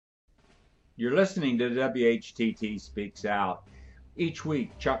You're listening to WHTT Speaks Out. Each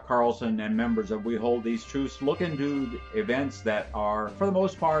week, Chuck Carlson and members of We Hold These Truths look into events that are, for the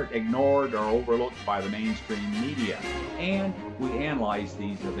most part, ignored or overlooked by the mainstream media. And we analyze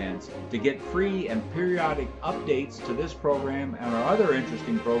these events. To get free and periodic updates to this program and our other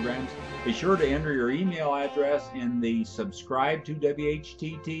interesting programs, be sure to enter your email address in the Subscribe to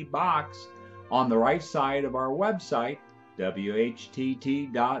WHTT box on the right side of our website,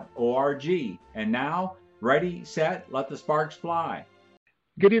 WHTT.org. And now, ready, set, let the sparks fly.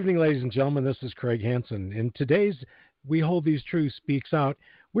 Good evening, ladies and gentlemen. This is Craig Hansen. In today's We Hold These Truths Speaks Out,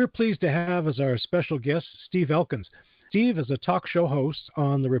 we're pleased to have as our special guest Steve Elkins. Steve is a talk show host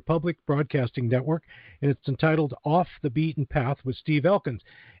on the Republic Broadcasting Network, and it's entitled Off the Beaten Path with Steve Elkins,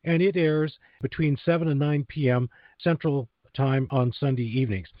 and it airs between 7 and 9 p.m. Central Time on Sunday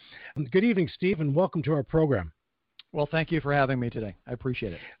evenings. Good evening, Steve, and welcome to our program. Well, thank you for having me today. I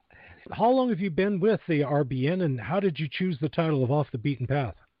appreciate it. How long have you been with the RBN, and how did you choose the title of Off the Beaten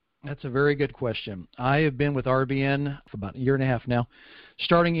Path? That's a very good question. I have been with RBN for about a year and a half now,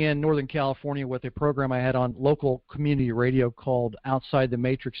 starting in Northern California with a program I had on local community radio called Outside the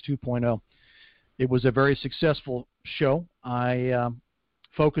Matrix 2.0. It was a very successful show. I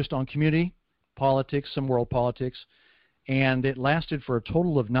focused on community, politics, some world politics, and it lasted for a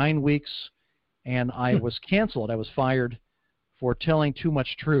total of 9 weeks, and I was canceled. I was fired for telling too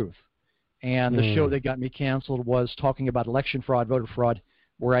much truth. And the show that got me canceled was talking about election fraud, voter fraud,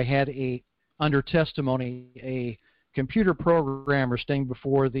 where I had under testimony, a computer programmer staying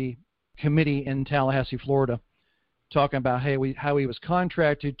before the committee in Tallahassee, Florida, talking about how he was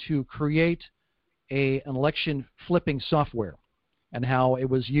contracted to create an election flipping software and how it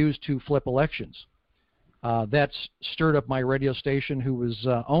was used to flip elections. That stirred up my radio station, who was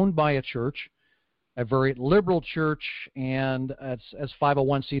owned by a church, a very liberal church, and as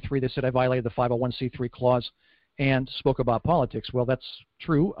 501c3, they said I violated the 501c3 clause and spoke about politics. Well, that's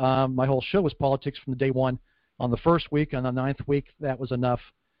true. My whole show was politics from day one. On the first week, on the 9th week, that was enough.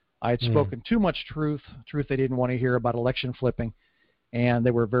 I had spoken too much truth they didn't want to hear about election flipping, and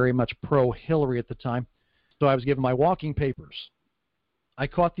they were very much pro-Hillary at the time. So I was given my walking papers. I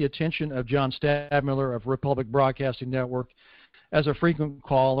caught the attention of John Stadmiller of Republic Broadcasting Network as a frequent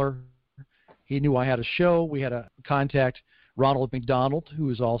caller. He knew I had a show. We had a contact, Ronald McDonald, who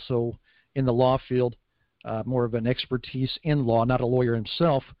is also in the law field, more of an expertise in law, not a lawyer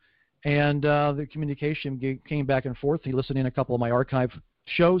himself. And the communication came back and forth. He listened in a couple of my archive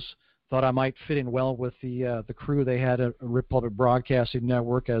shows, thought I might fit in well with the crew they had at Republic Broadcasting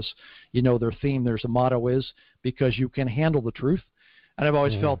Network. As you know, their theme, there's a motto is, because you can handle the truth. And I've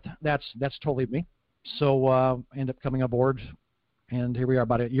always felt that's totally me. So I ended up coming aboard, and here we are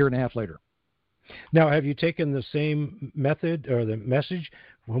about a year and a half later. Now, have you taken the same method or the message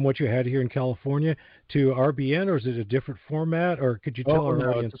from what you had here in California to RBN, or is it a different format, or could you tell our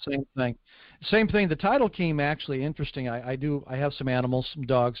audience? It's the same thing. Same thing. The title came actually interesting. I have some animals, some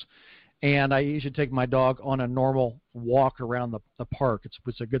dogs, and I usually take my dog on a normal walk around the park.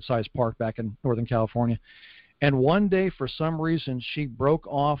 It's a good-sized park back in Northern California. And one day, for some reason, she broke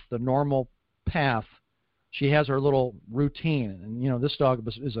off the normal path. She has her little routine, and this dog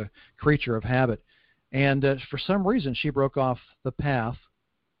is a creature of habit. And for some reason, she broke off the path,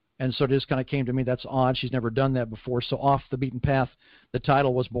 and so it just kind of came to me, that's odd. She's never done that before. So Off the Beaten Path, the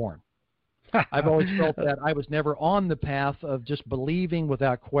title was born. I've always felt that I was never on the path of just believing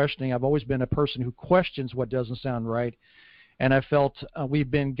without questioning. I've always been a person who questions what doesn't sound right, and I felt we've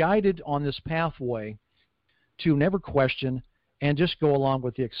been guided on this pathway to never question and just go along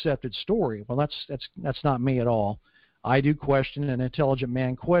with the accepted story. Well, that's not me at all. I do question. An intelligent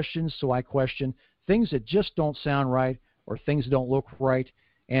man questions, so I question things that just don't sound right or things that don't look right.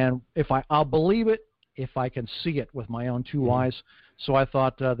 And I'll believe it if I can see it with my own two eyes. So I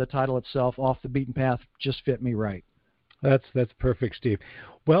thought the title itself, Off the Beaten Path, just fit me right. That's perfect, Steve.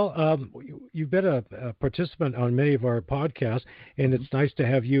 Well, you've been a participant on many of our podcasts, and it's nice to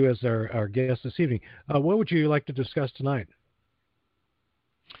have you as our guest this evening. What would you like to discuss tonight?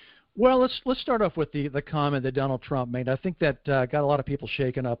 Well, let's start off with the comment that Donald Trump made. I think that got a lot of people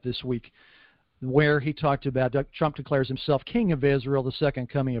shaken up this week, where he talked about Trump declares himself King of Israel, the second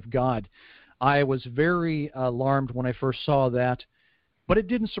coming of God. I was very alarmed when I first saw that, but it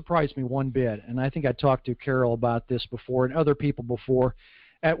didn't surprise me one bit. And I think I talked to Carol about this before and other people before.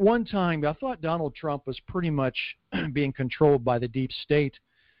 At one time, I thought Donald Trump was pretty much being controlled by the deep state,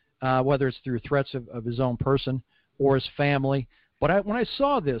 whether it's through threats of his own person or his family. But when I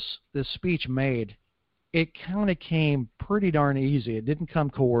saw this speech made, it kind of came pretty darn easy. It didn't come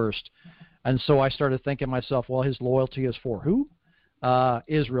coerced. And so I started thinking to myself, well, his loyalty is for who?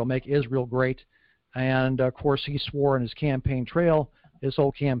 Israel, make Israel great. And, of course, he swore in his campaign trail, his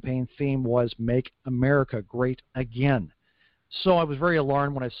whole campaign theme was make America great again. So I was very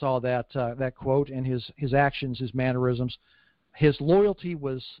alarmed when I saw that quote, and his actions, his mannerisms. His loyalty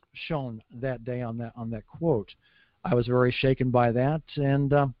was shown that day on that quote. I was very shaken by that,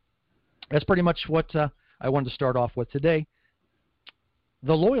 and that's pretty much what I wanted to start off with today.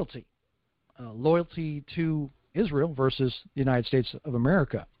 The loyalty to Israel versus the United States of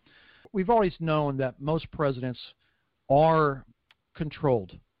America. We've always known that most presidents are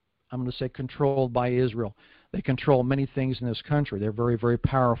controlled. I'm going to say controlled by Israel. They control many things in this country. They're very, very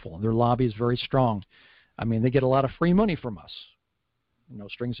powerful. Their lobby is very strong. I mean, they get a lot of free money from us. No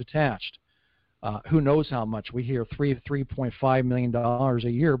strings attached. Who knows how much? We hear $3.5 million a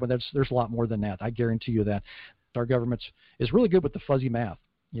year, but there's a lot more than that. I guarantee you that. Our government is really good with the fuzzy math.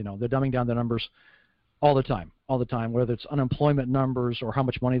 You know, they're dumbing down the numbers all the time, whether it's unemployment numbers or how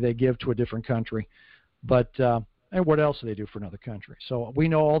much money they give to a different country. But and what else do they do for another country? So we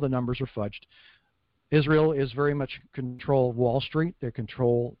know all the numbers are fudged. Israel is very much control of Wall Street. They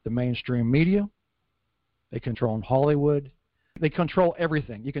control the mainstream media. They control Hollywood. They control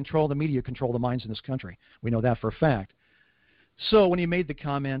everything. You control the media, you control the minds in this country. We know that for a fact. So when he made the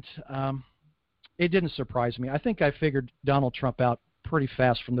comment, it didn't surprise me. I think I figured Donald Trump out pretty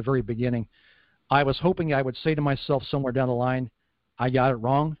fast from the very beginning. I was hoping I would say to myself somewhere down the line, I got it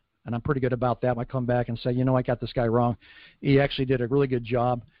wrong, and I'm pretty good about that. I come back and say, you know, I got this guy wrong. He actually did a really good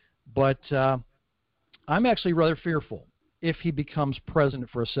job. But I'm actually rather fearful if he becomes president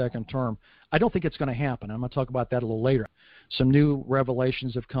for a second term. I don't think it's going to happen. I'm going to talk about that a little later. Some new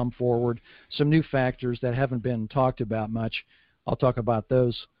revelations have come forward, some new factors that haven't been talked about much. I'll talk about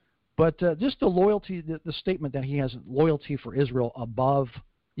those. But just the loyalty, the statement that he has loyalty for Israel above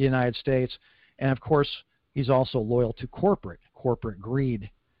the United States. And, of course, he's also loyal to corporate greed.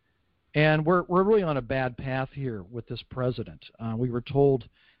 And we're really on a bad path here with this president. We were told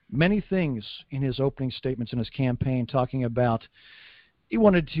many things in his opening statements in his campaign, talking about he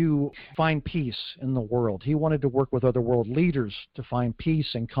wanted to find peace in the world. He wanted to work with other world leaders to find peace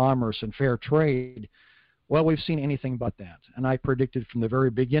and commerce and fair trade. Well, we've seen anything but that. And I predicted from the very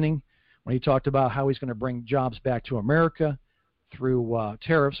beginning when he talked about how he's going to bring jobs back to America through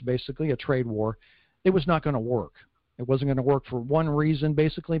tariffs, basically, a trade war, it was not going to work. It wasn't going to work for one reason,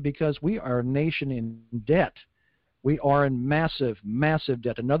 basically, because we are a nation in debt. We are in massive, massive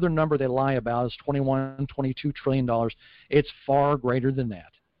debt. Another number they lie about is $21, $22 trillion. It's far greater than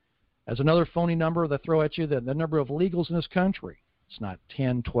that. As another phony number they throw at you, the number of illegals in this country, it's not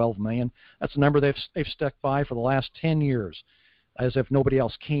 10, 12 million. That's the number they've stuck by for the last 10 years, as if nobody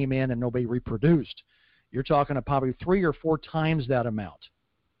else came in and nobody reproduced. You're talking about probably 3 or 4 times that amount,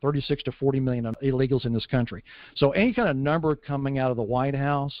 36 to 40 million illegals in this country. So any kind of number coming out of the White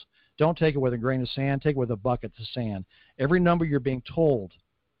House, don't take it with a grain of sand. Take it with a bucket of sand. Every number you're being told,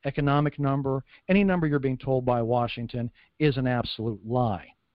 economic number, any number you're being told by Washington is an absolute lie.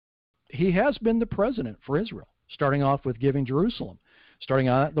 He has been the president for Israel, starting off with giving Jerusalem. Starting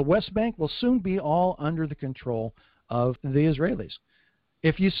out, the West Bank will soon be all under the control of the Israelis.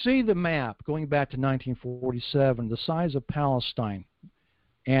 If you see the map going back to 1947, the size of Palestine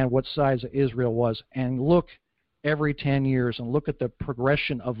and what size of Israel was, and look every 10 years and look at the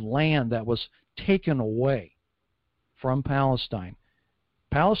progression of land that was taken away from Palestine.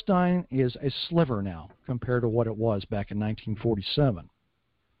 Palestine is a sliver now compared to what it was back in 1947.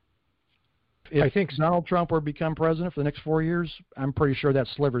 If I think Donald Trump were to become president for the next 4 years, I'm pretty sure that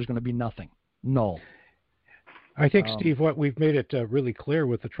sliver is going to be nothing. Null. I think, Steve, what we've made it really clear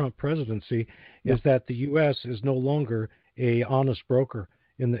with the Trump presidency is that the U.S. is no longer a honest broker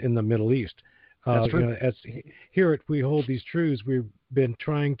in the Middle East. That's true. You know, as here at We Hold These Truths, we've been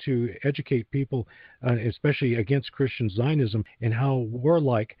trying to educate people, especially against Christian Zionism, and how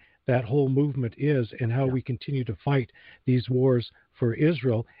warlike that whole movement is, and how we continue to fight these wars for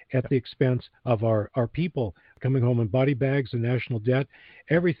Israel at the expense of our people coming home in body bags and national debt.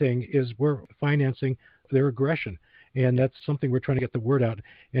 Everything is we're financing their aggression, and that's something we're trying to get the word out.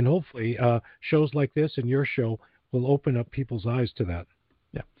 And hopefully shows like this and your show will open up people's eyes to that.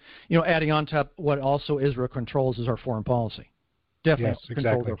 Yeah. You know, adding on top, what also Israel controls is our foreign policy. Definitely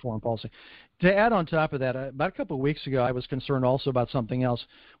controls our foreign policy. To add on top of that, about a couple of weeks ago, I was concerned also about something else.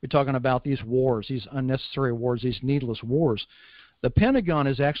 We're talking about these wars, these unnecessary wars, these needless wars. The Pentagon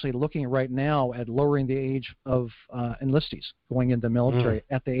is actually looking right now at lowering the age of enlistees going into the military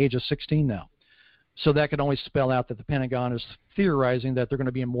at the age of 16 now. So that could only spell out that the Pentagon is theorizing that they're going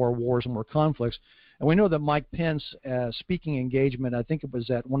to be in more wars and more conflicts. And we know that Mike Pence, speaking engagement, I think it was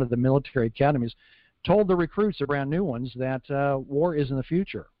at one of the military academies, told the recruits, the brand new ones, that war is in the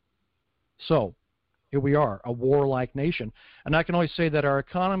future. So here we are, a warlike nation. And I can only say that our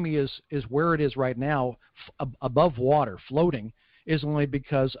economy is where it is right now, above water, floating, is only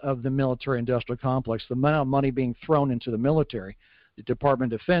because of the military-industrial complex. The amount of money being thrown into the military, the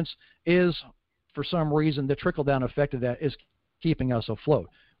Department of Defense, is, for some reason, the trickle-down effect of that is keeping us afloat.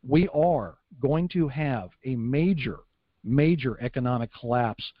 We are going to have a major economic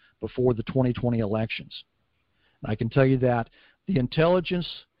collapse before the 2020 elections. And I can tell you that the intelligence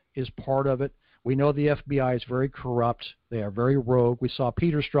is part of it. We know the FBI is very corrupt. They are very rogue. We saw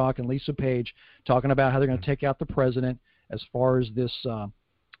Peter Strzok and Lisa Page talking about how they're going to take out the president as far as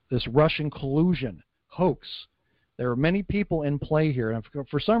this Russian collusion hoax. There are many people in play here. And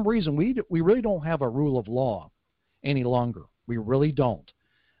for some reason, we really don't have a rule of law any longer. We really don't.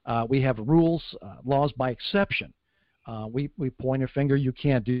 We have rules, laws by exception. We point a finger, you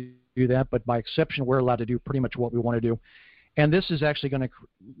can't do that, but by exception, we're allowed to do pretty much what we want to do. And this is actually going to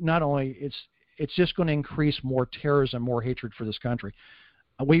not only, it's just going to increase more terrorism, more hatred for this country.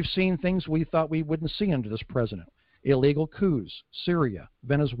 We've seen things we thought we wouldn't see under this president. Illegal coups, Syria,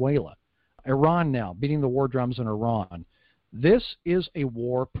 Venezuela, Iran now, beating the war drums in Iran. This is a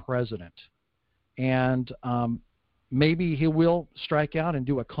war president. And maybe he will strike out and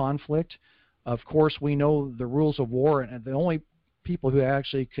do a conflict. Of course, we know the rules of war, and the only people who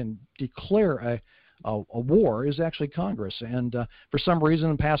actually can declare a war is actually Congress. And for some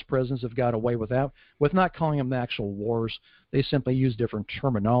reason, past presidents have got away with that, with not calling them actual wars. They simply use different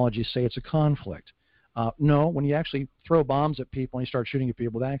terminology, say it's a conflict. No, when you actually throw bombs at people and you start shooting at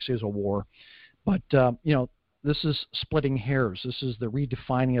people, that actually is a war. But, this is splitting hairs. This is the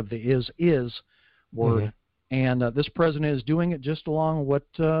redefining of the is word. Mm-hmm. And this president is doing it just along what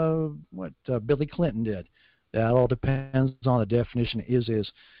Billy Clinton did. That all depends on the definition of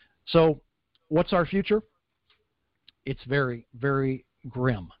is. So what's our future? It's very, very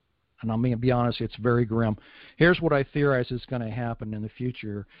grim. And I'm going to be honest, it's very grim. Here's what I theorize is going to happen in the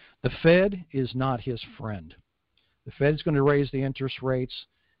future. The Fed is not his friend. The Fed is going to raise the interest rates.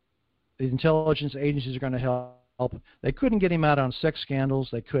 The intelligence agencies are going to help. They couldn't get him out on sex scandals.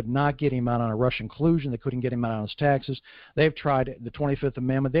 They could not get him out on a Russian collusion. They couldn't get him out on his taxes. They've tried the 25th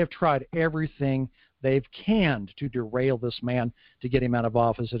Amendment. They've tried everything they've canned to derail this man, to get him out of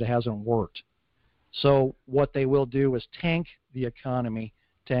office. It hasn't worked. So what they will do is tank the economy,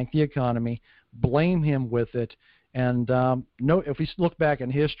 blame him with it. And if we look back in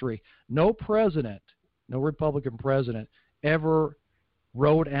history, no president, no Republican president ever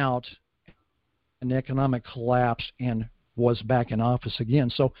rode out an economic collapse and was back in office again.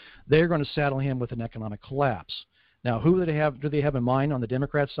 So they're going to saddle him with an economic collapse. Now, who do they have in mind on the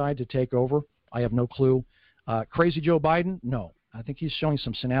Democrat side to take over? I have no clue. Crazy Joe Biden? No. I think he's showing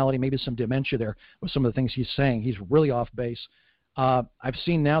some senility, maybe some dementia there with some of the things he's saying. He's really off base. I've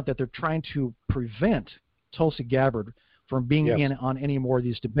seen now that they're trying to prevent Tulsi Gabbard from being in on any more of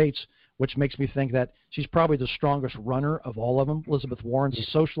these debates, which makes me think that she's probably the strongest runner of all of them. Elizabeth Warren's a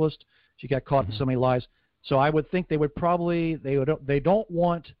socialist. She got caught in so many lies. So I would think they don't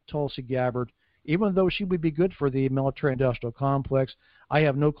want Tulsi Gabbard, even though she would be good for the military-industrial complex. I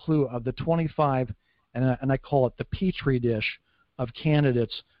have no clue of the 25, and I call it the Petri dish of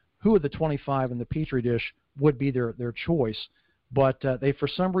candidates, who of the 25 in the Petri dish would be their choice. But they, for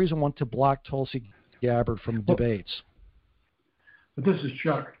some reason, want to block Tulsi Gabbard from debates. But this is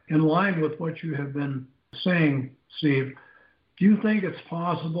Chuck. In line with what you have been saying, Steve, do you think it's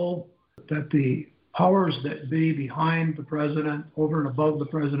possible that the powers that be behind the president, over and above the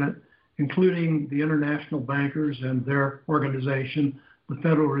president, including the international bankers and their organization, the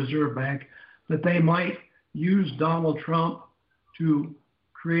Federal Reserve Bank, that they might use Donald Trump to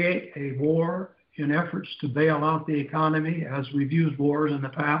create a war in efforts to bail out the economy, as we've used wars in the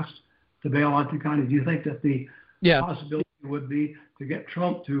past to bail out the economy? Do you think that the possibility would be to get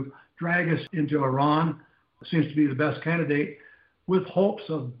Trump to drag us into Iran? It seems to be the best candidate, with hopes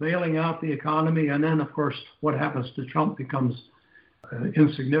of bailing out the economy. And then, of course, what happens to Trump becomes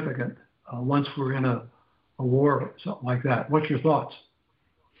insignificant once we're in a war, something like that. What's your thoughts?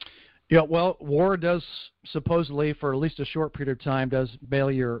 Yeah, well, war does supposedly, for at least a short period of time, does bail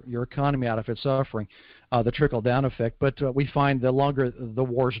your economy out if it's suffering, the trickle-down effect. But we find the longer the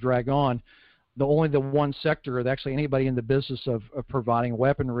wars drag on, the one sector, actually anybody in the business of providing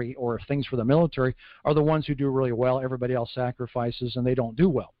weaponry or things for the military, are the ones who do really well. Everybody else sacrifices, and they don't do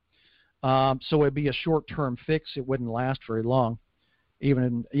well. So it would be a short-term fix. It wouldn't last very long. It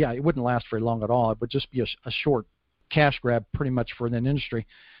wouldn't last very long at all. It would just be a short cash grab pretty much for an industry.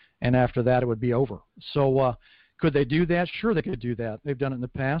 And after that, it would be over. So Could they do that? Sure, they could do that. They've done it in the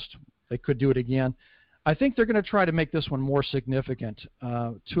past. They could do it again. I think they're going to try to make this one more significant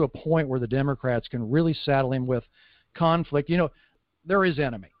to a point where the Democrats can really saddle him with conflict. You know, they're his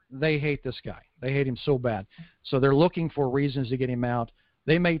enemy. They hate this guy. They hate him so bad. So they're looking for reasons to get him out.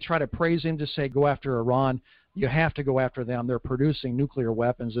 They may try to praise him to say, go after Iran. You have to go after them. They're producing nuclear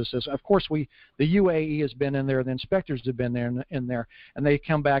weapons. This is, of course, the UAE has been in there. The inspectors have been in there, and they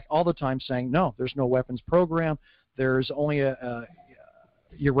come back all the time saying, no, there's no weapons program. There's only a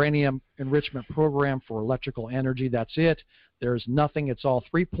uranium enrichment program for electrical energy. That's it. There's nothing. It's all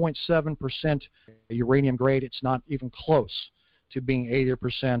 3.7% uranium grade. It's not even close to being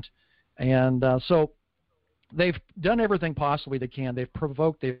 80%. And so they've done everything possibly they can. They've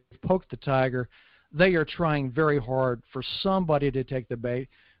poked the tiger. They are trying very hard for somebody to take the bait.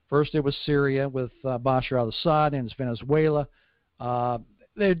 First it was Syria with Bashar al-Assad, and it's Venezuela.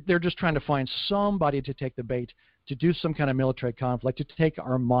 They're just trying to find somebody to take the bait, to do some kind of military conflict, to take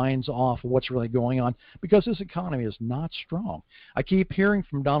our minds off of what's really going on, because this economy is not strong. I keep hearing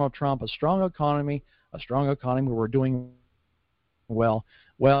from Donald Trump, a strong economy where we're doing well.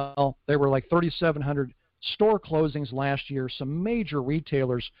 Well, there were like 3,700 store closings last year. Some major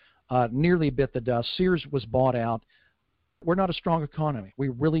retailers nearly bit the dust. Sears was bought out. We're not a strong economy. We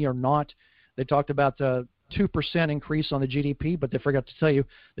really are not. They talked about the 2% increase on the GDP, but they forgot to tell you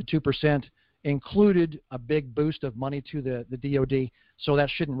the 2% included a big boost of money to the DOD, so that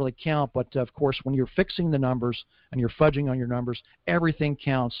shouldn't really count. But, of course, when you're fixing the numbers and you're fudging on your numbers, everything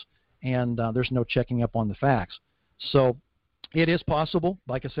counts, and there's no checking up on the facts. So it is possible.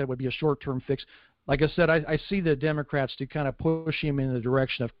 Like I said, it would be a short-term fix. Like I said, I see the Democrats to kind of push him in the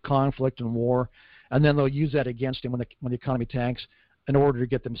direction of conflict and war, and then they'll use that against him when the economy tanks in order to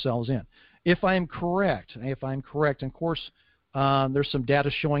get themselves in. If I'm correct, and of course, there's some data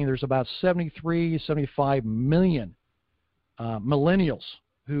showing there's about 75 million millennials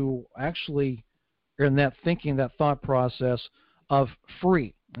who actually are in that thinking, that thought process of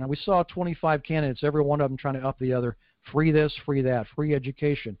free. Now, we saw 25 candidates, every one of them trying to up the other. Free this, free that, free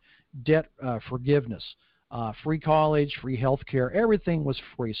education, debt forgiveness, free college, free health care. Everything was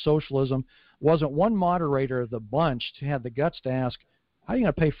free. Socialism. Wasn't one moderator of the bunch who had the guts to ask, how are you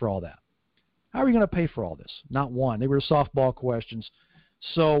going to pay for all that? How are you going to pay for all this? Not one. They were softball questions.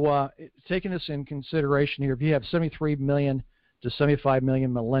 So taking this in consideration here, if you have 73 million to 75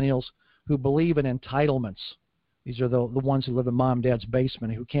 million millennials who believe in entitlements, these are the ones who live in mom and dad's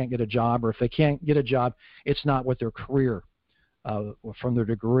basement who can't get a job, or if they can't get a job, it's not with their career from their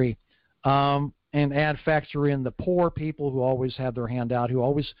degree. And factor in the poor people who always have their hand out, who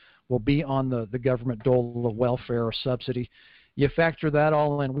always will be on the government dole of welfare or subsidy. You factor that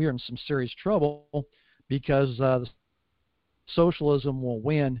all in, we're in some serious trouble, because socialism will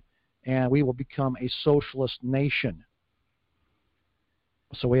win and we will become a socialist nation.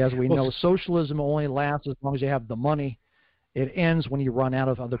 So as we know, socialism only lasts as long as you have the money. It ends when you run out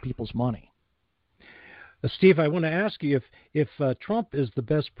of other people's money. Steve, I want to ask you, if Trump is the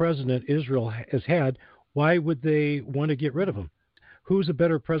best president Israel has had, why would they want to get rid of him? Who's a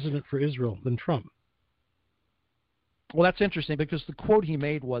better president for Israel than Trump? Well, that's interesting, because the quote he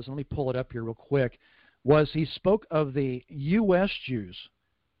made was, let me pull it up here real quick, was he spoke of the U.S. Jews,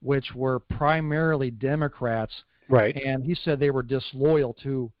 which were primarily Democrats, right? And he said they were disloyal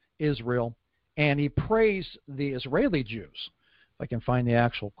to Israel, and he praised the Israeli Jews. If I can find the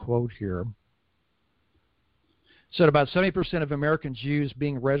actual quote here. Said about 70% of American Jews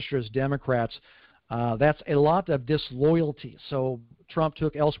being registered as Democrats. That's a lot of disloyalty. So Trump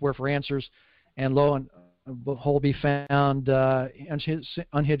took elsewhere for answers, and lo and behold, he found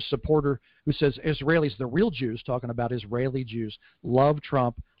unhinged supporter who says Israelis, the real Jews, talking about Israeli Jews, love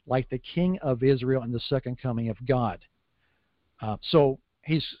Trump like the King of Israel and the second coming of God. So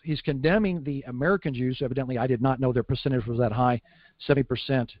he's condemning the American Jews. Evidently, I did not know their percentage was that high,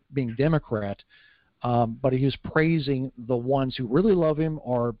 70% being Democrat. But he was praising the ones who really love him,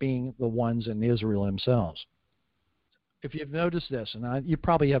 or being the ones in Israel themselves. If you've noticed this, and you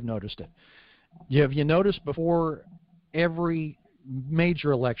probably have noticed it, have you noticed before every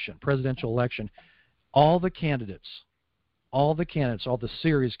major election, presidential election, all the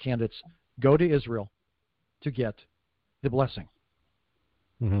serious candidates go to Israel to get the blessing.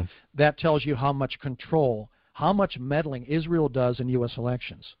 Mm-hmm. That tells you how much control, how much meddling Israel does in U.S.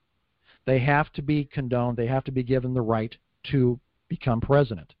 elections. They have to be condoned. They have to be given the right to become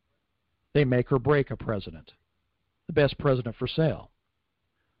president. They make or break a president. The best president for sale.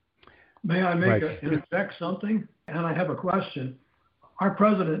 May I interject something? And I have a question. Our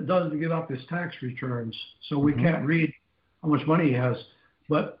president doesn't give up his tax returns, so we can't read how much money he has.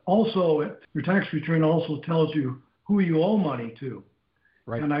 But also, your tax return also tells you who you owe money to.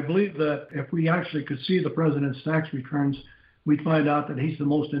 Right. And I believe that if we actually could see the president's tax returns, we'd find out that he's the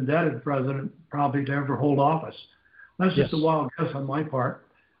most indebted president probably to ever hold office. That's just a wild guess on my part.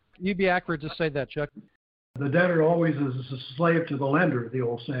 You'd be accurate to say that, Chuck. The debtor always is a slave to the lender, the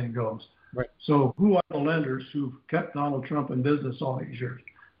old saying goes. Right. So who are the lenders who've kept Donald Trump in business all these years?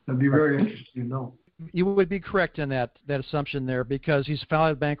 That'd be very interesting to know. You would be correct in that assumption there, because he's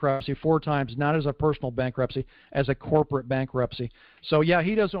filed bankruptcy 4 times, not as a personal bankruptcy, as a corporate bankruptcy. So, yeah,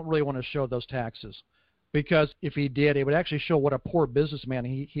 he doesn't really want to show those taxes, because if he did, it would actually show what a poor businessman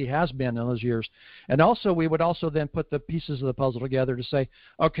he has been in those years. And also, we would also then put the pieces of the puzzle together to say,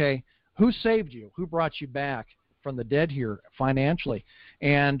 okay, who saved you? Who brought you back from the dead here financially?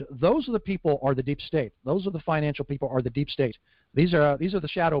 And those are the people are the deep state. Those are the financial people are the deep state. These are the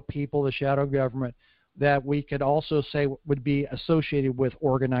shadow people, the shadow government, that we could also say would be associated with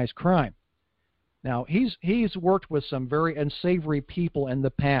organized crime. Now, he's worked with some very unsavory people in the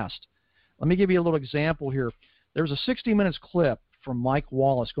past. Let me give you a little example here. There was a 60 Minutes clip from Mike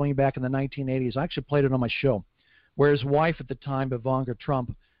Wallace going back in the 1980s. I actually played it on my show, where his wife at the time, Ivanka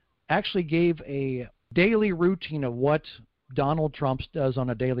Trump, actually gave a daily routine of what Donald Trump does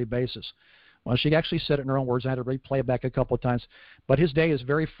on a daily basis. Well, she actually said it in her own words. I had to replay it back a couple of times. But his day is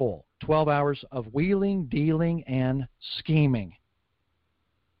very full. 12 hours of wheeling, dealing, and scheming.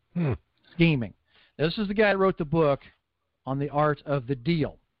 Scheming. This is the guy that wrote the book on the art of the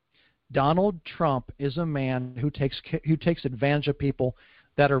deal. Donald Trump is a man who takes advantage of people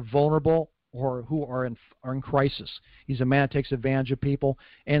that are vulnerable or who are in crisis. He's a man that takes advantage of people.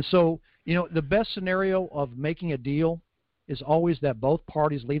 And so, the best scenario of making a deal is always that both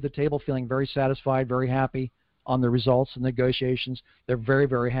parties leave the table feeling very satisfied, very happy on the results and negotiations. They're very,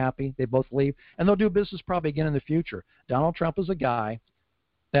 very happy. They both leave, and they'll do business probably again in the future. Donald Trump is a guy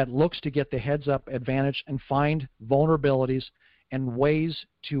that looks to get the heads-up advantage and find vulnerabilities and ways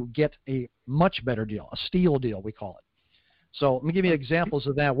to get a much better deal, a steal deal, we call it. So let me give you examples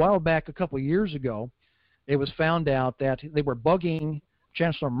of that. A while back, a couple of years ago, it was found out that they were bugging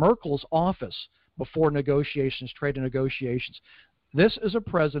Chancellor Merkel's office before negotiations, trade negotiations. This is a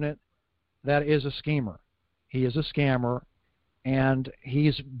president that is a schemer. He is a scammer, and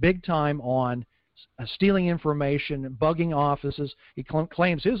he's big time on stealing information, bugging offices. He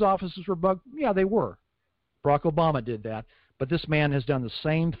claims his offices were bugged. Yeah, they were. Barack Obama did that. But this man has done the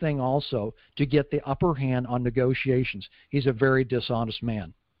same thing also to get the upper hand on negotiations. He's a very dishonest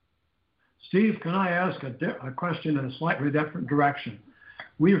man. Steve, can I ask a question in a slightly different direction?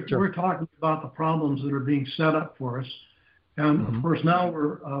 We're talking about the problems that are being set up for us. And, of course, now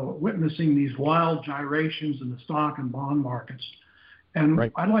we're witnessing these wild gyrations in the stock and bond markets. And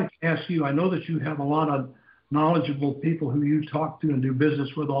I'd like to ask you, I know that you have a lot of knowledgeable people who you talk to and do business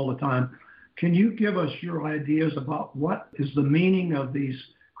with all the time. Can you give us your ideas about what is the meaning of these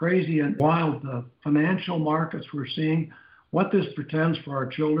crazy and wild financial markets we're seeing, what this portends for our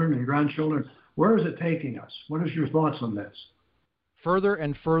children and grandchildren? Where is it taking us? What is your thoughts on this? Further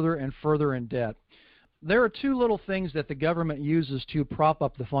and further and further in debt. There are 2 little things that the government uses to prop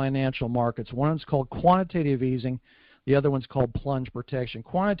up the financial markets. One is called quantitative easing. The other one's called plunge protection.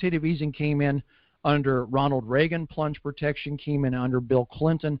 Quantitative easing came in under Ronald Reagan. Plunge protection came in under Bill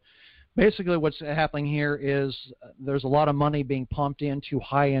Clinton. Basically, what's happening here is there's a lot of money being pumped into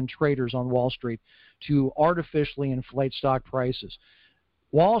high-end traders on Wall Street to artificially inflate stock prices.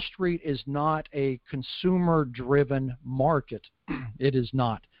 Wall Street is not a consumer-driven market. It is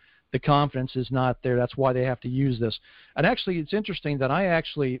not. The confidence is not there. That's why they have to use this. And actually, it's interesting that I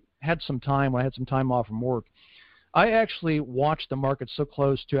actually had some time, when I had some time off from work, I actually watched the market so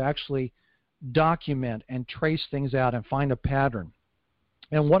close to actually document and trace things out and find a pattern.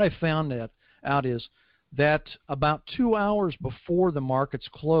 And what I found out is that about 2 hours before the markets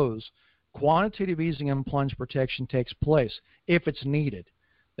close, quantitative easing and plunge protection takes place if it's needed.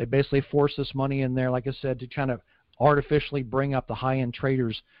 They basically force this money in there, like I said, to kind of artificially bring up the high-end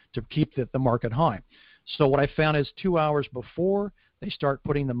traders to keep the market high. So what I found is 2 hours before they start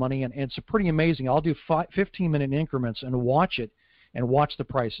putting the money in, and it's pretty amazing. I'll do 15-minute increments and watch it and watch the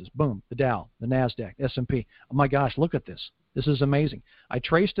prices. Boom, the Dow, the NASDAQ, S&P. Oh, my gosh, look at this. This is amazing. I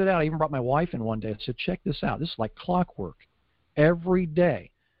traced it out. I even brought my wife in one day. I said, check this out. This is like clockwork. Every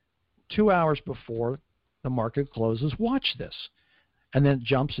day, 2 hours before the market closes, watch this. And then it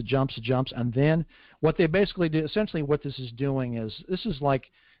jumps. And then what they basically do, essentially what this is doing is, this is like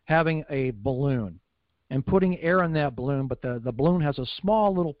having a balloon and putting air in that balloon, but the balloon has a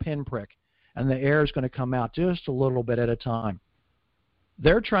small little pinprick, and the air is going to come out just a little bit at a time.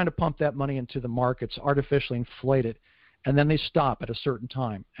 They're trying to pump that money into the markets, artificially inflate it. and then they stop at a certain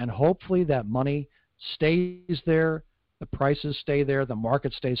time. And hopefully that money stays there, the prices stay there, the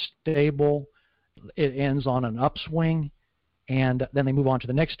market stays stable, it ends on an upswing, and then they move on to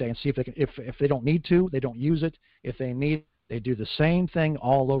the next day and see if they can, if they don't need to, they don't use it. If they need, they do the same thing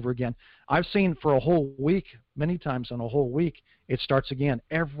all over again. I've seen for a whole week, many times in a whole week, it starts again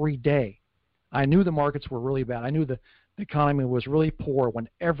every day. I knew the markets were really bad. I knew the economy was really poor when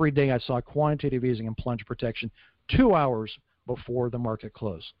every day I saw quantitative easing and plunge protection 2 hours before the market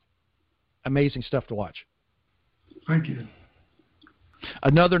closed. Amazing stuff to watch. Thank you.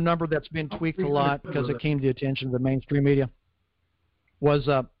 Another number that's been tweaked a lot because it came to the attention of the mainstream media was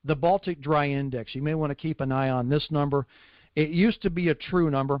the Baltic Dry Index. You may want to keep an eye on this number. It used to be a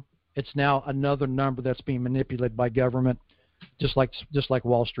true number. It's now another number that's being manipulated by government, just like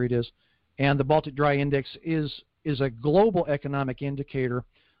Wall Street is. And the Baltic Dry Index is a global economic indicator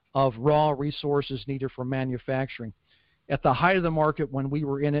of raw resources needed for manufacturing. At the height of the market, when we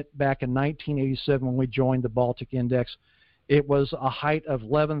were in it back in 1987, when we joined the Baltic Index, it was a height of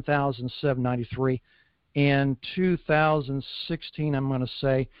 11,793. In 2016, I'm going to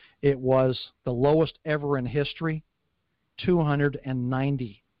say it was the lowest ever in history,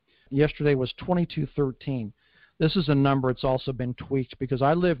 290. Yesterday was 2213. This is a number that's also been tweaked because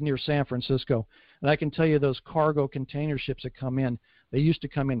I live near San Francisco, and I can tell you those cargo container ships that come in, they used to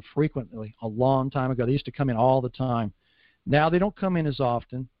come in frequently a long time ago. They used to come in all the time. Now they don't come in as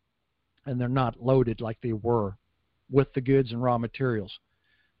often, and they're not loaded like they were with the goods and raw materials.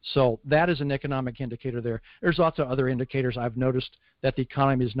 So that is an economic indicator there. There's lots of other indicators. I've noticed that the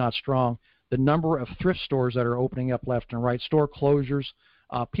economy is not strong. The number of thrift stores that are opening up left and right, store closures,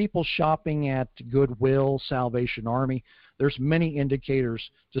 people shopping at Goodwill, Salvation Army. There's many indicators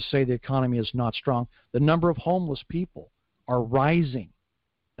to say the economy is not strong. The number of homeless people are rising.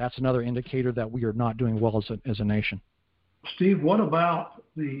 That's another indicator that we are not doing well as a nation. Steve, what about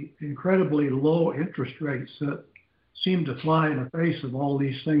the incredibly low interest rates that seem to fly in the face of all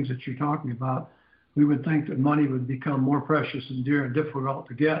these things that you're talking about? We would think that money would become more precious and dear and difficult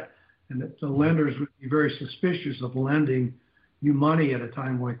to get, and that the lenders would be very suspicious of lending you money at a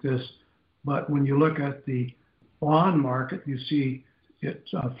time like this. But when you look at the bond market, you see it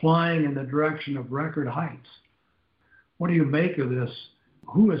flying in the direction of record heights. What do you make of this?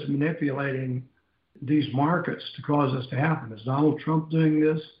 Who is manipulating these markets to cause this to happen? Is Donald Trump doing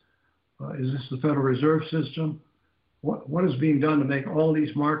this? Is this the Federal Reserve System? What is being done to make all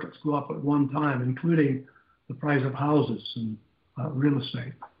these markets go up at one time, including the price of houses and real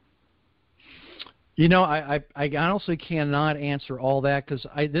estate? You know, I honestly cannot answer all that because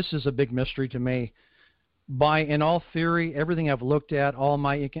this is a big mystery to me. In all theory, everything I've looked at, all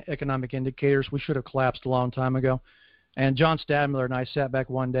my economic indicators, we should have collapsed a long time ago. And John Stadmiller and I sat back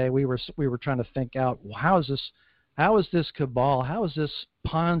one day. We were trying to think out, well, how is this cabal? How is this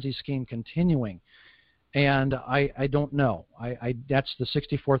Ponzi scheme continuing? And I don't know. That's the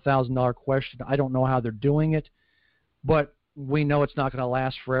 $64,000 question. I don't know how they're doing it, but we know it's not going to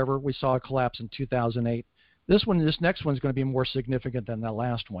last forever. We saw a collapse in 2008. This next one's going to be more significant than that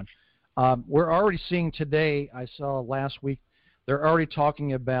last one. We're already seeing today, I saw last week, they're already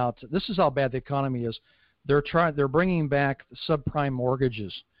talking about, this is how bad the economy is. They're bringing back subprime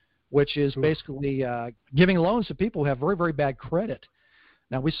mortgages, which is basically giving loans to people who have very, very bad credit.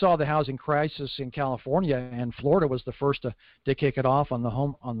 Now, we saw the housing crisis in California, and Florida was the first to kick it off on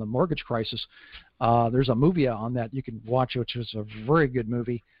the mortgage crisis. There's a movie on that you can watch, which is a very good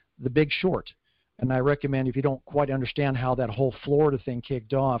movie, The Big Short. And I recommend, if you don't quite understand how that whole Florida thing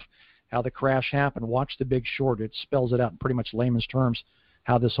kicked off, how the crash happened, watch The Big Short. It spells it out in pretty much layman's terms,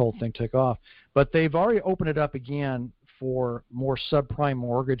 how this whole thing took off. But they've already opened it up again for more subprime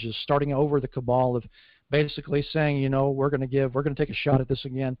mortgages, starting over the cabal of basically saying, you know, we're going to take a shot at this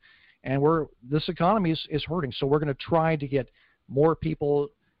again, and this economy is hurting, so we're going to try to get more people,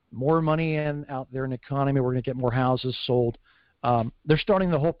 more money out there in the economy. We're going to get more houses sold. They're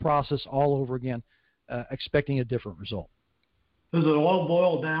starting the whole process all over again, expecting a different result. Does it all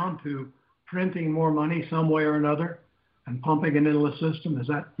boil down to printing more money some way or another and pumping it into the system? Is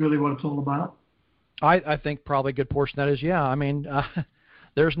that really what it's all about? I think probably a good portion of that is, yeah. I mean,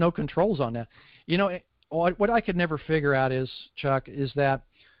 there's no controls on that. You know, what I could never figure out is, Chuck, is that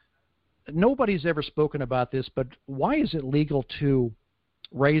nobody's ever spoken about this, but why is it legal to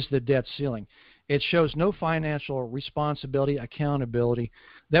raise the debt ceiling? It shows no financial responsibility, accountability.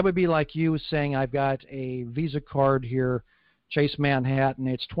 That would be like you saying, I've got a Visa card here, Chase Manhattan,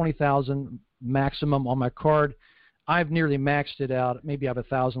 it's $20,000 maximum on my card. I've nearly maxed it out. Maybe I have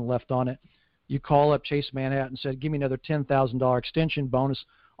 $1,000 left on it. You call up Chase Manhattan and said, give me another $10,000 extension bonus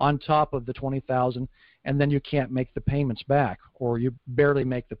on top of the $20,000, and then you can't make the payments back, or you barely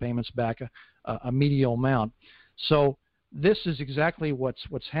make the payments back a medial amount. So this is exactly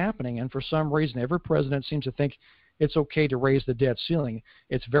what's happening, and for some reason, every president seems to think it's okay to raise the debt ceiling.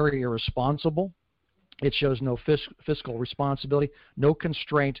 It's very irresponsible. It shows no fiscal responsibility, no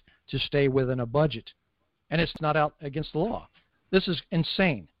constraint to stay within a budget, and it's not out against the law. This is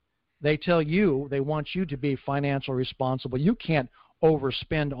insane. They tell you they want you to be financially responsible. You can't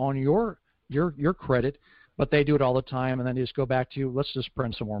overspend on your credit, but they do it all the time, and then they just go back to, let's just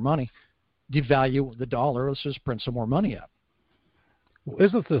print some more money, devalue the dollar, let's just print some more money up. Well,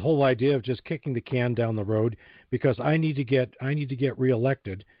 isn't the whole idea of just kicking the can down the road because I need to get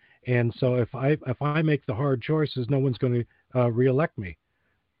reelected, and so if I make the hard choices, no one's going to reelect me.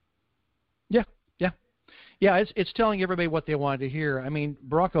 Yeah, it's telling everybody what they wanted to hear. I mean,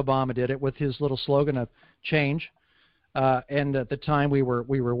 Barack Obama did it with his little slogan of change. And at the time we were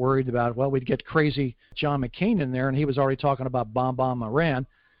worried about, well, we'd get crazy John McCain in there, and he was already talking about bomb Iran.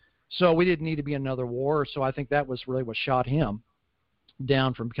 So we didn't need to be another war. So I think that was really what shot him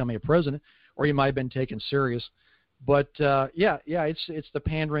down from becoming a president, or he might have been taken serious. But it's the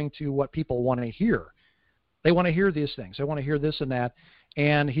pandering to what people want to hear. They want to hear these things. They want to hear this and that.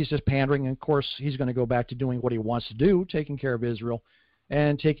 And he's just pandering, and of course he's going to go back to doing what he wants to do, taking care of Israel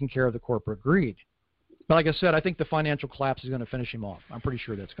and taking care of the corporate greed. But like I said, I think the financial collapse is going to finish him off. I'm pretty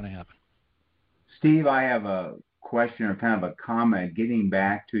sure that's going to happen. Steve, I have a question or kind of a comment getting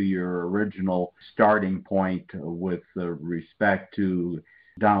back to your original starting point with respect to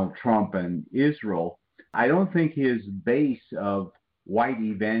Donald Trump and Israel. I don't think his base of white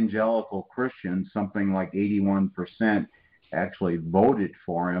evangelical Christians, something like 81%, actually voted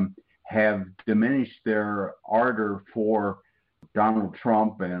for him, have diminished their ardor for Donald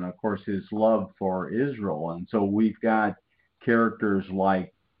Trump and, of course, his love for Israel. And so we've got characters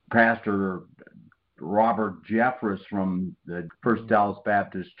like Pastor Robert Jeffress from the First Dallas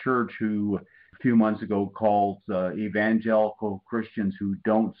Baptist Church, who a few months ago called evangelical Christians who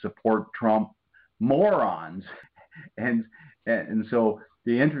don't support Trump morons. And so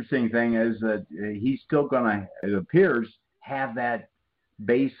the interesting thing is that he's still going to, it appears, have that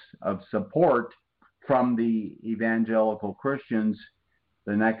base of support from the evangelical Christians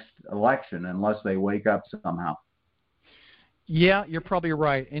the next election, unless they wake up somehow. Yeah, you're probably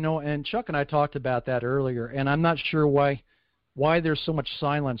right. And Chuck and I talked about that earlier, and I'm not sure why there's so much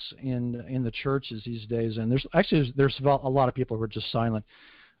silence in the churches these days. And there's a lot of people who are just silent.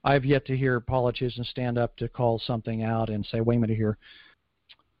 I've yet to hear politicians stand up to call something out and say, wait a minute here.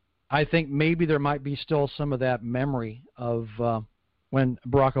 I think maybe there might be still some of that memory of when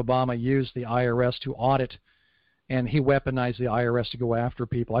Barack Obama used the IRS to audit, and he weaponized the IRS to go after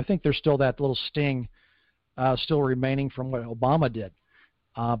people. I think there's still that little sting still remaining from what Obama did.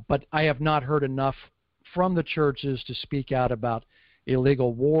 But I have not heard enough from the churches to speak out about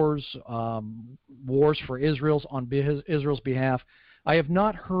illegal wars, wars for Israel's behalf. I have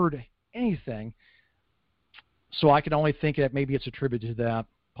not heard anything, so I can only think that maybe it's attributed to that.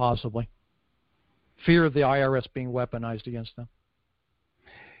 Possibly. Fear of the IRS being weaponized against them.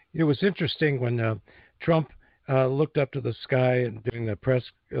 It was interesting when Trump looked up to the sky and during the press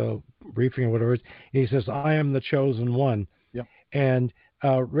briefing or whatever, he says, I am the chosen one. Yep. And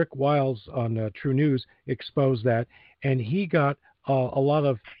Rick Wiles on True News exposed that, and he got a lot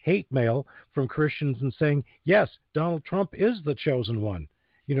of hate mail from Christians and saying, yes, Donald Trump is the chosen one.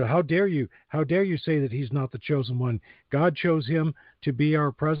 How dare you say that he's not the chosen one? God chose him to be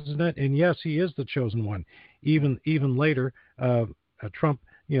our president, and yes, he is the chosen one. Even later, Trump,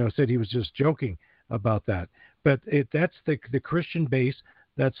 said he was just joking about that. But that's the Christian base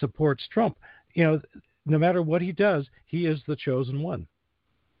that supports Trump. No matter what he does, he is the chosen one.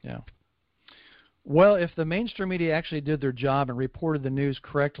 Yeah. Well, if the mainstream media actually did their job and reported the news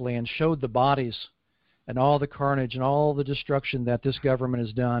correctly and showed the bodies and all the carnage and all the destruction that this government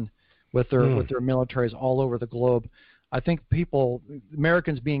has done with their militaries all over the globe, I think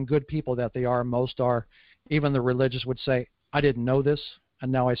Americans being good people that they are, most are, even the religious would say, I didn't know this,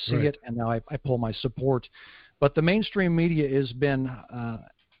 and now I see it, and now I pull my support. But the mainstream media has been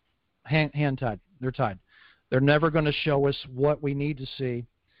hand-tied. They're tied. They're never going to show us what we need to see.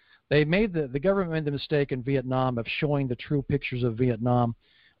 The government made the mistake in Vietnam of showing the true pictures of Vietnam,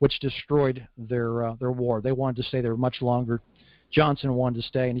 which destroyed their war. They wanted to stay there much longer. Johnson wanted to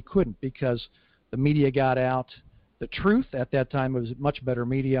stay, and he couldn't because the media got out. The truth at that time was much better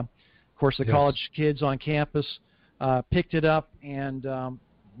media. Of course, the college kids on campus picked it up and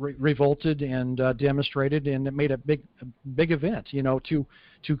revolted and demonstrated, and it made a big event,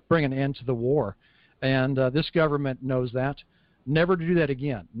 to bring an end to the war. And this government knows that. never to do that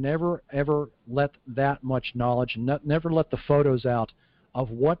again. Never, ever let that much knowledge, never let the photos out of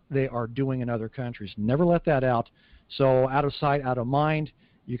what they are doing in other countries. Never let that out. So out of sight, out of mind,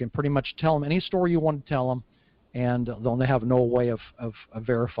 you can pretty much tell them any story you want to tell them, and they'll have no way of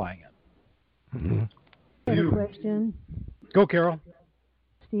verifying it. Mm-hmm. I have a question. Go, Carol.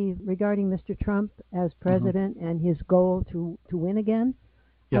 Steve, regarding Mr. Trump as president and his goal to win again,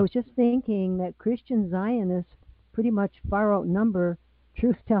 Yeah. I was just thinking that Christian Zionists pretty much far outnumber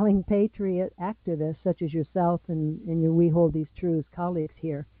truth-telling patriot activists such as yourself and your We Hold These Truths colleagues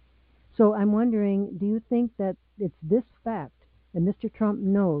here. So I'm wondering, do you think that it's this fact that Mr. Trump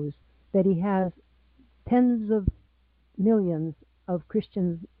knows that he has tens of millions of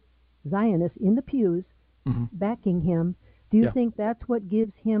Christian Zionists in the pews backing him? Do you think that's what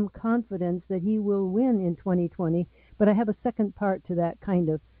gives him confidence that he will win in 2020? But I have a second part to that, kind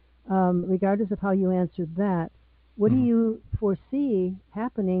of. Regardless of how you answered that, what do you foresee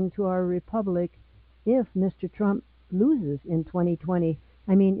happening to our republic if Mr. Trump loses in 2020?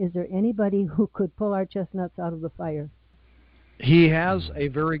 I mean, is there anybody who could pull our chestnuts out of the fire? He has a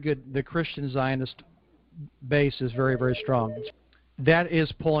very good, the Christian Zionist base is very, very strong. That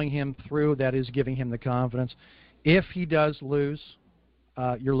is pulling him through. That is giving him the confidence. If he does lose,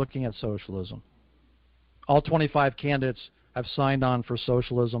 you're looking at socialism. All 25 candidates have signed on for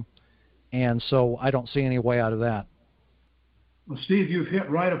socialism, and so I don't see any way out of that. Well, Steve, you've hit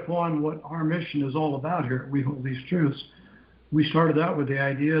right upon what our mission is all about here at We Hold These Truths. We started out with the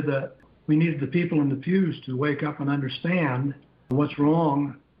idea that we needed the people in the pews to wake up and understand what's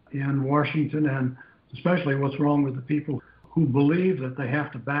wrong in Washington, and especially what's wrong with the people who believe that they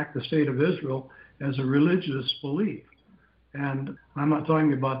have to back the state of Israel as a religious belief. And I'm not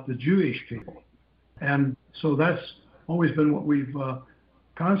talking about the Jewish people. And so that's always been what we've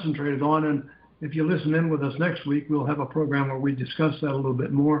concentrated on. And if you listen in with us next week, we'll have a program where we discuss that a little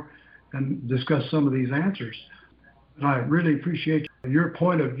bit more and discuss some of these answers. And I really appreciate your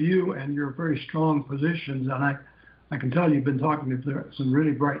point of view and your very strong positions. And I can tell you've been talking to some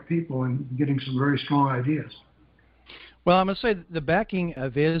really bright people and getting some very strong ideas. Well, I'm going to say the backing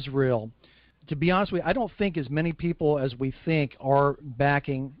of Israel, to be honest with you, I don't think as many people as we think are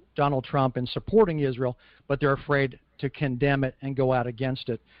backing Donald Trump and supporting Israel, but they're afraid to condemn it and go out against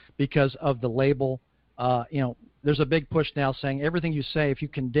it because of the label. There's a big push now saying everything you say, if you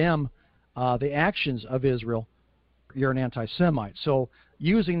condemn the actions of Israel, you're an anti-Semite. So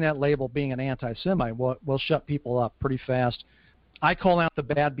using that label, being an anti-Semite, will shut people up pretty fast. I call out the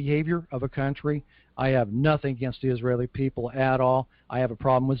bad behavior of a country. I have nothing against the Israeli people at all. I have a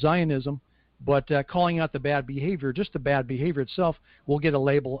problem with Zionism. But calling out the bad behavior, just the bad behavior itself, will get a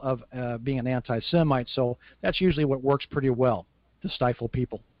label of being an anti-Semite. So that's usually what works pretty well to stifle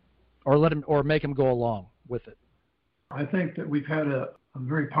people, or make them go along with it. I think that we've had a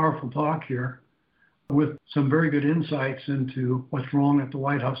very powerful talk here with some very good insights into what's wrong at the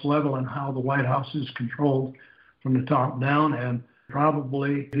White House level and how the White House is controlled from the top down. And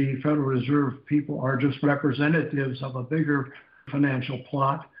probably the Federal Reserve people are just representatives of a bigger financial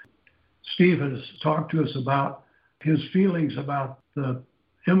plot. Steve has talked to us about his feelings about the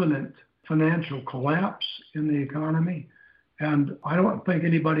imminent financial collapse in the economy. And I don't think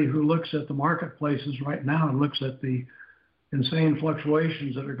anybody who looks at the marketplaces right now and looks at the insane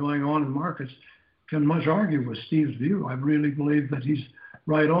fluctuations that are going on in markets can much argue with Steve's view. I really believe that he's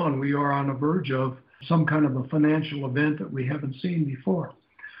right on. We are on the verge of some kind of a financial event that we haven't seen before.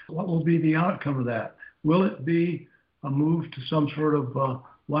 What will be the outcome of that? Will it be a move to some sort of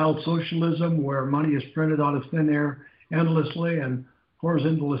wild socialism where money is printed out of thin air endlessly and pours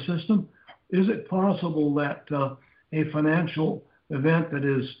into the system? Is it possible that a financial event that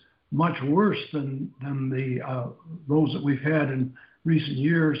is much worse than those that we've had in recent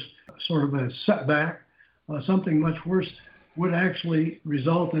years, sort of a setback, something much worse, would actually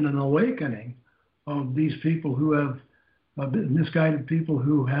result in an awakening of these people who have been misguided, people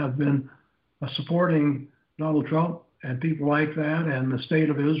who have been supporting Donald Trump and people like that, and the state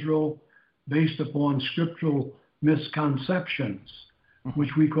of Israel based upon scriptural misconceptions,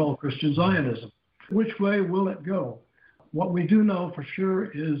 which we call Christian Zionism. Which way will it go? What we do know for sure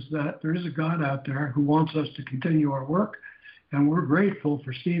is that there is a God out there who wants us to continue our work, and we're grateful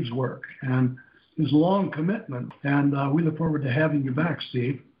for Steve's work and his long commitment, and we look forward to having you back,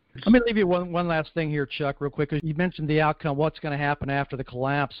 Steve. Let me leave you one last thing here, Chuck, real quick. You mentioned the outcome, what's going to happen after the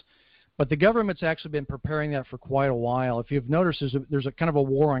collapse. But the government's actually been preparing that for quite a while. If you've noticed, there's a kind of a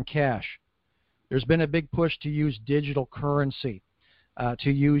war on cash. There's been a big push to use digital currency,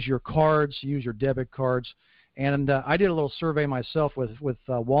 to use your cards, use your debit cards. And I did a little survey myself with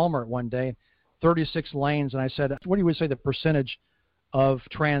Walmart one day. 36 lanes, and I said, what do you say the percentage of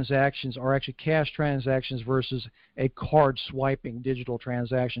transactions are actually cash transactions versus a card swiping digital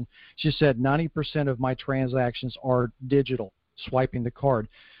transaction? She said 90% of my transactions are digital, swiping the card.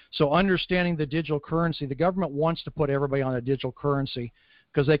 So understanding the digital currency, the government wants to put everybody on a digital currency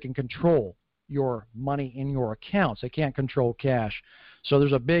because they can control your money in your accounts. They can't control cash. So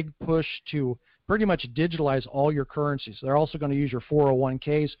there's a big push to pretty much digitalize all your currencies. They're also going to use your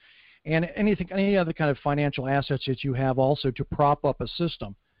 401ks and any other kind of financial assets that you have also to prop up a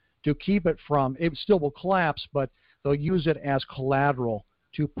system to keep it from, it still will collapse, but they'll use it as collateral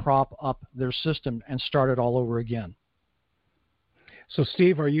to prop up their system and start it all over again. So,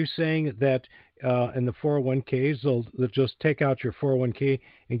 Steve, are you saying that in the 401ks, they'll just take out your 401k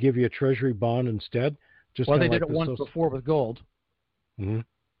and give you a treasury bond instead? Just well, they did it once before with gold. Mm-hmm.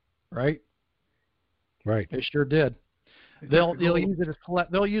 Right? Right. They sure did. They'll use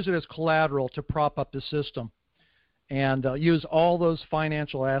it as collateral to prop up the system, and use all those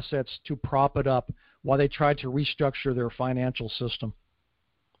financial assets to prop it up while they try to restructure their financial system.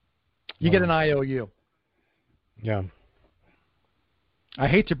 You get an IOU. Yeah. I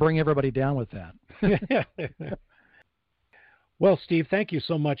hate to bring everybody down with that. Well, Steve, thank you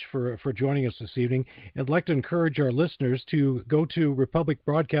so much for joining us this evening. I'd like to encourage our listeners to go to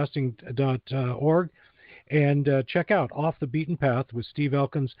republicbroadcasting.org and check out Off the Beaten Path with Steve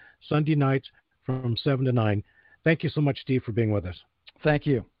Elkins, Sunday nights from 7 to 9. Thank you so much, Steve, for being with us. Thank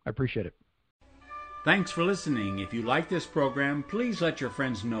you. I appreciate it. Thanks for listening. If you like this program, please let your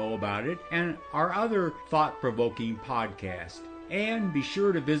friends know about it and our other thought-provoking podcast. And be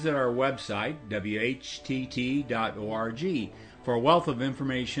sure to visit our website, whtt.org, for a wealth of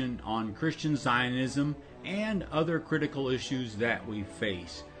information on Christian Zionism and other critical issues that we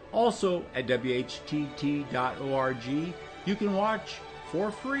face. Also, at whtt.org, you can watch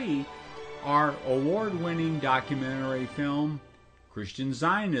for free our award-winning documentary film, Christian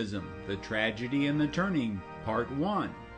Zionism, The Tragedy and the Turning, Part 1.